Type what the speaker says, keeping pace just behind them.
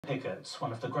Piggot,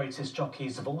 one of the greatest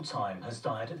jockeys of all time, has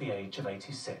died at the age of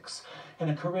 86. In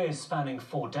a career spanning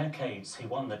 4 decades, he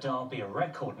won the Derby a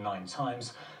record 9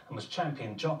 times and was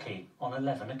champion jockey on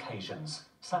 11 occasions.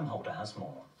 Sam Holder has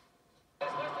more.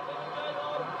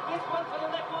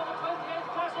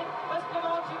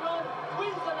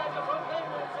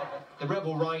 The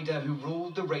rebel rider who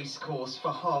ruled the racecourse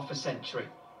for half a century.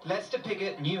 Lester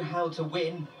Piggot knew how to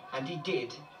win, and he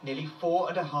did, nearly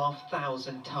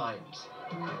 4,500 times.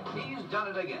 He's done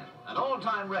it again. An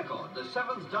all-time record. The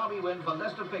 7th Derby win for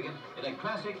Lester Piggot in a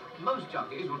classic most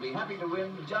jockeys would be happy to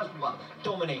win just once.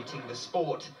 Dominating the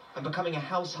sport and becoming a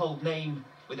household name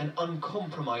with an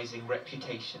uncompromising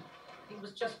reputation. He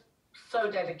was just so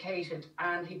dedicated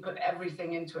and he put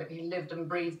everything into it. He lived and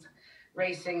breathed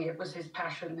racing. It was his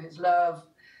passion, his love,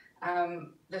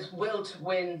 this will to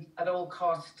win at all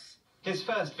costs. His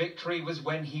first victory was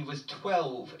when he was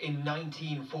 12 in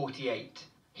 1948.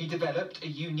 He developed a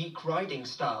unique riding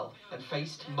style and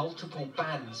faced multiple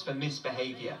bans for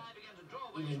misbehaviour.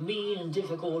 He was mean and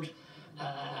difficult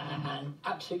and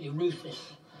absolutely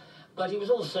ruthless, but he was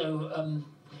also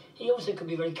could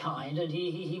be very kind, and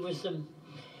he was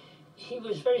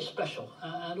very special,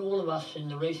 and all of us in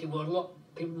the racing world, a lot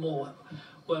of people more,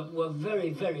 were very,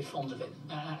 very fond of him,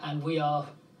 and we are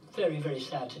very, very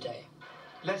sad today.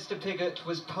 Lester Piggot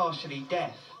was partially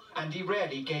deaf, and he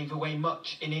rarely gave away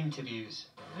much in interviews.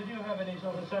 Did you have any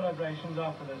sort of celebrations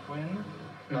after this win?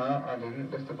 No, I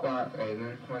didn't. Just a quiet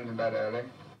evening. Went to bed early.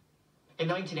 In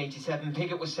 1987,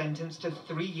 Piggot was sentenced to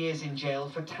 3 years in jail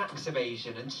for tax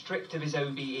evasion and stripped of his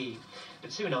OBE.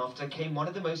 But soon after came one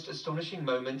of the most astonishing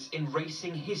moments in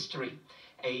racing history.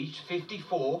 Aged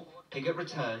 54, Piggot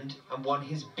returned and won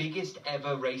his biggest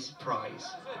ever race prize.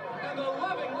 And the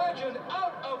living legend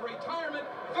out of retirement,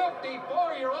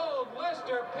 54-year-old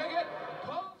Lester Piggot.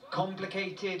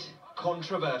 Complicated,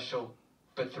 controversial,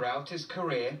 but throughout his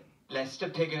career, Lester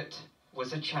Piggot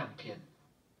was a champion.